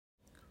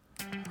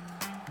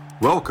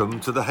Welcome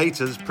to the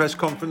Haters Press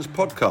Conference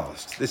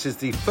podcast. This is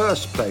the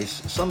first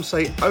place, some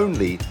say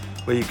only,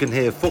 where you can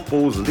hear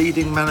football's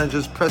leading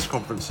managers' press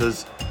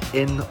conferences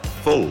in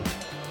full.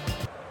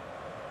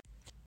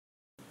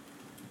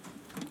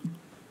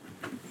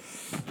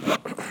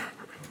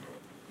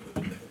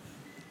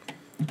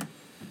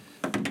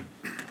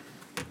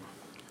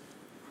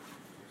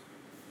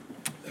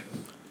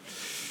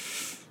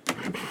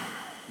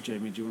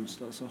 Jamie, do you want to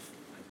start us off?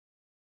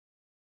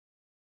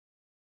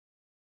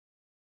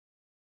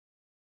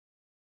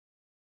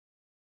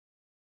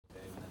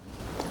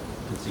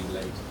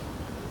 Late.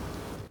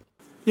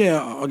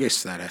 Yeah, I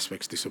guess that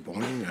aspect's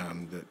disappointing,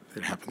 that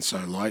it happened so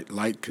late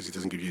because it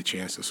doesn't give you a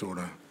chance to sort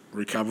of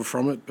recover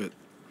from it. But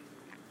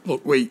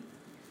look, we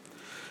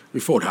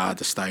fought hard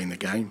to stay in the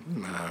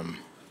game,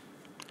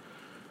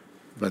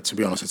 but to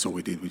be honest, that's all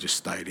we did. We just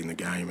stayed in the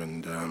game,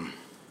 and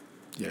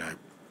it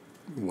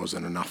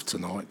wasn't enough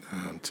tonight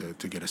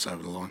to get us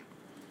over the line.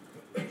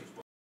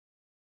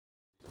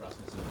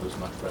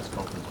 Post-match press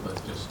conference, but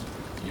just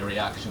your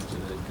reaction to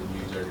the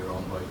news earlier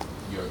on about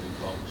Jurgen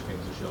Klopp, which came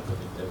as a shock, I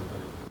think, to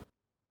everybody.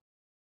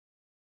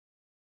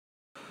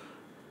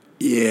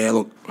 Yeah,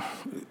 look,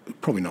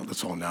 probably not the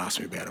time to ask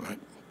me about it, mate,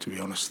 to be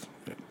honest.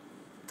 Yeah.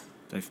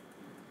 Dave?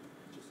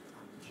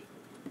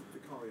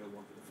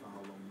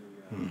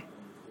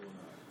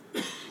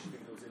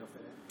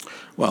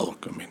 Well,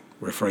 look, I mean,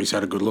 referees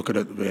had a good look at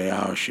it,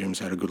 VAR assumes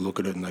had a good look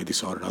at it, and they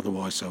decided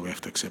otherwise, so we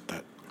have to accept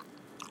that.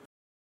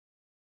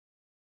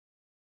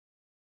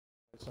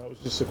 So it was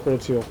just the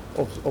quality of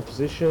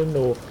opposition,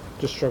 or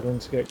just struggling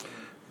to get...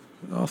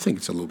 I think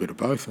it's a little bit of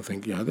both. I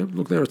think,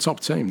 they're a top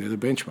team. They're the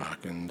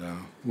benchmark, and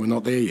we're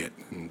not there yet,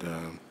 and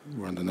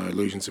we're under no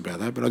illusions about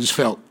that. But I just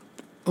felt,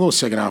 the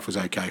second half was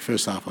okay.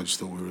 First half, I just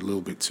thought we were a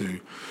little bit too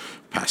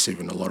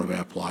passive in a lot of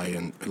our play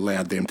and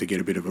allowed them to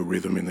get a bit of a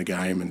rhythm in the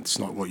game, and it's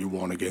not what you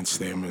want against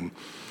them. And,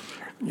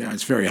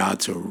 it's very hard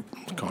to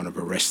kind of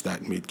arrest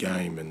that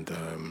mid-game. And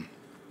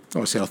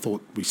like I said, I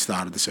thought we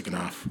started the second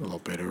half a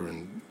lot better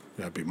and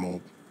a bit more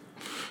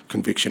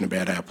conviction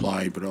about our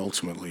play, but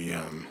ultimately,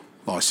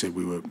 like I said,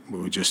 we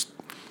were just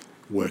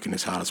working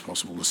as hard as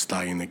possible to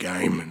stay in the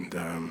game, and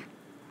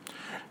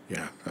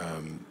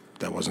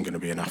that wasn't going to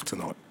be enough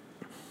tonight.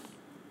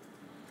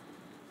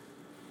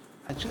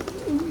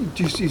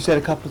 You've said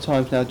a couple of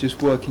times now,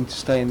 just working to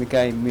stay in the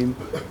game. I mean,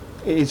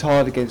 it is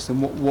hard against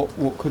them.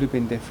 What could have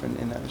been different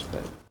in that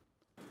respect?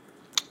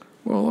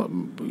 Well,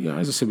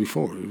 as I said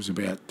before, it was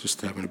about just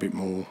having a bit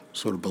more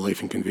sort of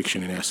belief and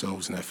conviction in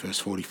ourselves in that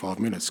first 45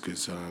 minutes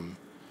because,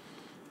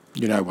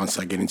 once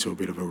they get into a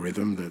bit of a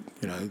rhythm that,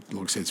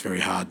 like I said, it's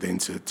very hard then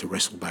to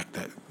wrestle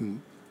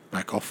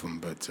back off them.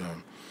 But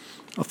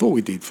I thought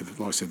we did for,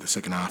 like I said, the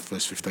second half,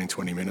 first 15,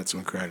 20 minutes,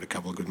 and we created a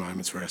couple of good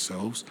moments for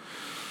ourselves.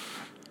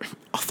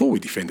 I thought we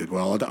defended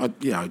well.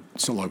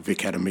 It's not like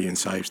Vic had a million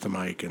saves to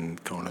make,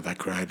 and kind of that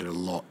created a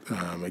lot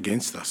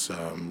against us.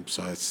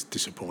 So it's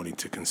disappointing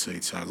to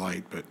concede so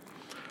late. But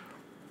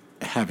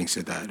having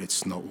said that,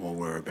 it's not what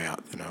we're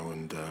about,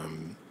 And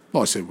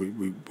like I said,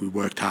 we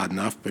worked hard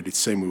enough, but it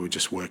seemed we were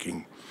just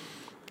working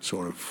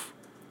sort of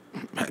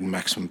at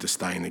maximum to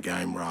stay in the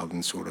game rather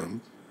than sort of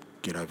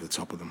get over the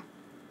top of them.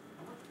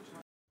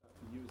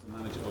 You as a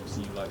manager,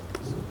 obviously, you like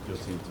your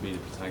team to be the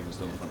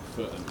protagonist on the front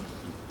foot, and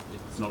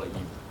it's not like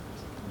you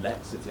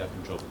let City have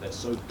control, but they're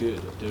so good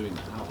at doing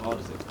that. How hard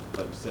is it,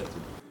 like you said, to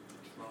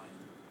try?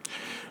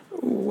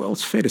 Well,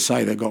 it's fair to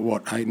say they've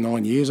got, 8,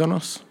 9 years on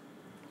us?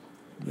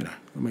 I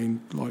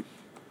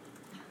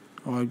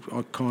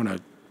kind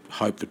of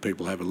hope that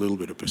people have a little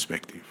bit of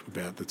perspective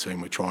about the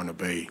team we're trying to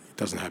be. It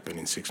doesn't happen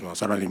in 6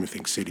 months. I don't even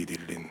think City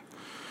did it in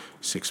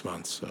 6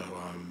 months. So,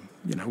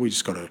 we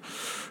just got to...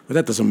 But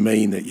that doesn't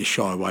mean that you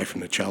shy away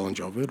from the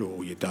challenge of it,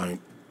 or you don't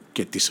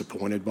get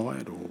disappointed by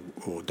it,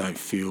 or don't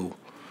feel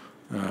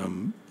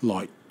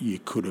like you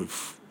could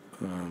have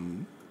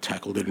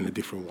tackled it in a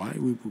different way.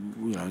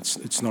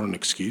 It's not an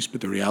excuse,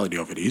 but the reality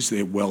of it is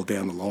they're well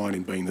down the line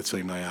in being the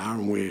team they are,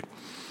 and we're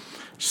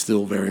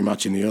still very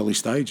much in the early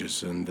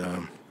stages. And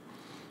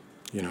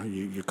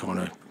you kind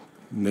of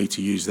need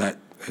to use that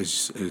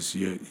as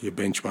your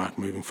benchmark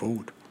moving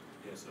forward.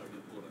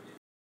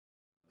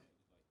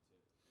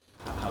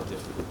 How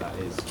difficult that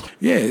is?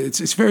 Yeah,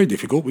 it's very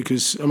difficult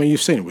because,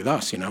 you've seen it with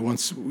us,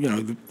 once,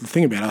 the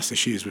thing about us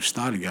this year is we've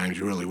started games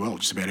really well,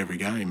 just about every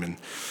game, and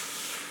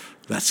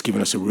that's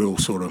given us a real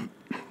sort of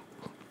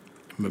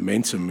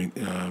momentum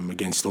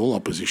against all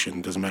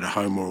opposition, doesn't matter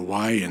home or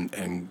away,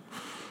 and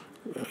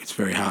it's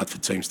very hard for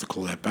teams to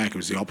claw that back. It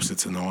was the opposite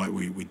tonight.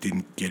 We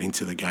didn't get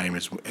into the game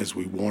as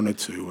we wanted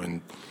to,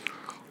 and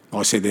like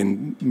I said,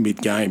 then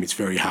mid-game, it's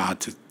very hard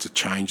to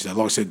change that.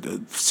 Like I said,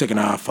 the second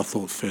half, I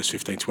thought first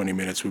 15, 20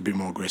 minutes, we were a bit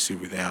more aggressive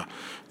with our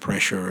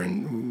pressure,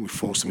 and we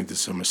forced them into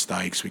some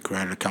mistakes. We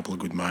created a couple of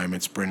good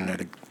moments. Brennan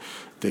had a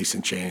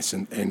decent chance.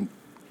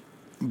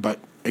 But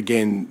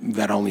again,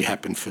 that only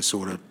happened for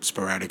sort of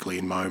sporadically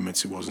in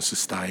moments. It wasn't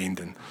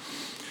sustained. And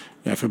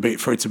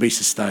for it to be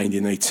sustained,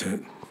 you need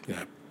to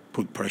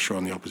put pressure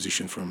on the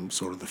opposition from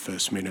sort of the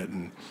first minute,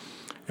 and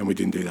we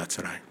didn't do that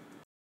today.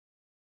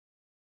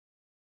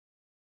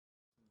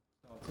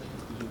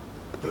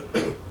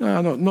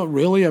 No, not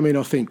really. I mean,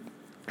 I think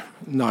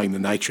knowing the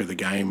nature of the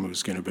game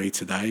was going to be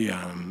today.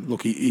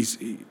 Look, he's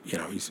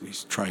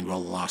trained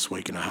well the last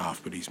week and a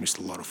half, but he's missed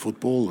a lot of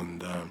football,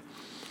 and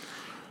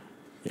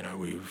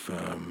we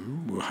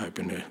were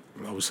hoping to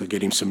obviously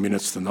get him some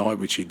minutes tonight,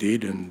 which he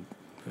did, and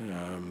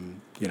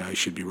he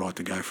should be right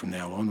to go from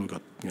now on. We've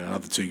got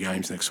another 2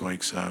 games next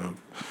week, so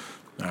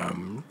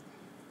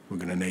we're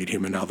going to need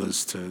him and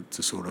others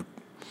to sort of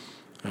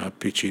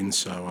pitch in.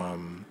 So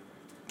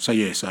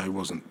it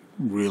wasn't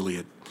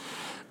really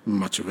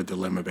much of a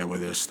dilemma about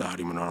whether to start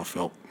him or not. I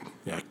felt,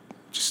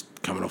 just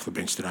coming off the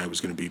bench today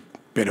was going to be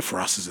better for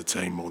us as a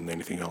team more than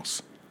anything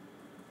else.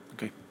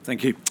 Okay,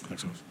 thank you.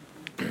 Thanks, guys.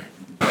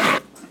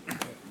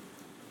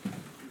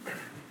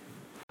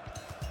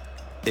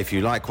 If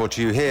you like what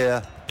you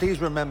hear, please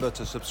remember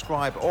to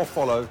subscribe or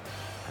follow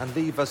and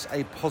leave us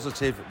a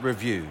positive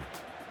review.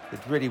 It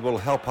really will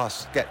help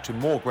us get to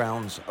more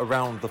grounds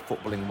around the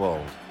footballing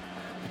world.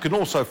 You can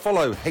also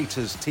follow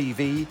Haters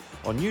TV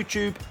on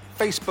YouTube,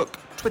 Facebook,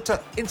 Twitter,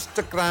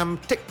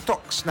 Instagram,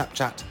 TikTok,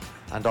 Snapchat,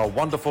 and our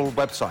wonderful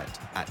website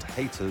at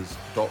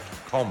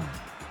haters.com.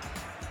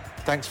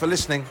 Thanks for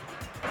listening.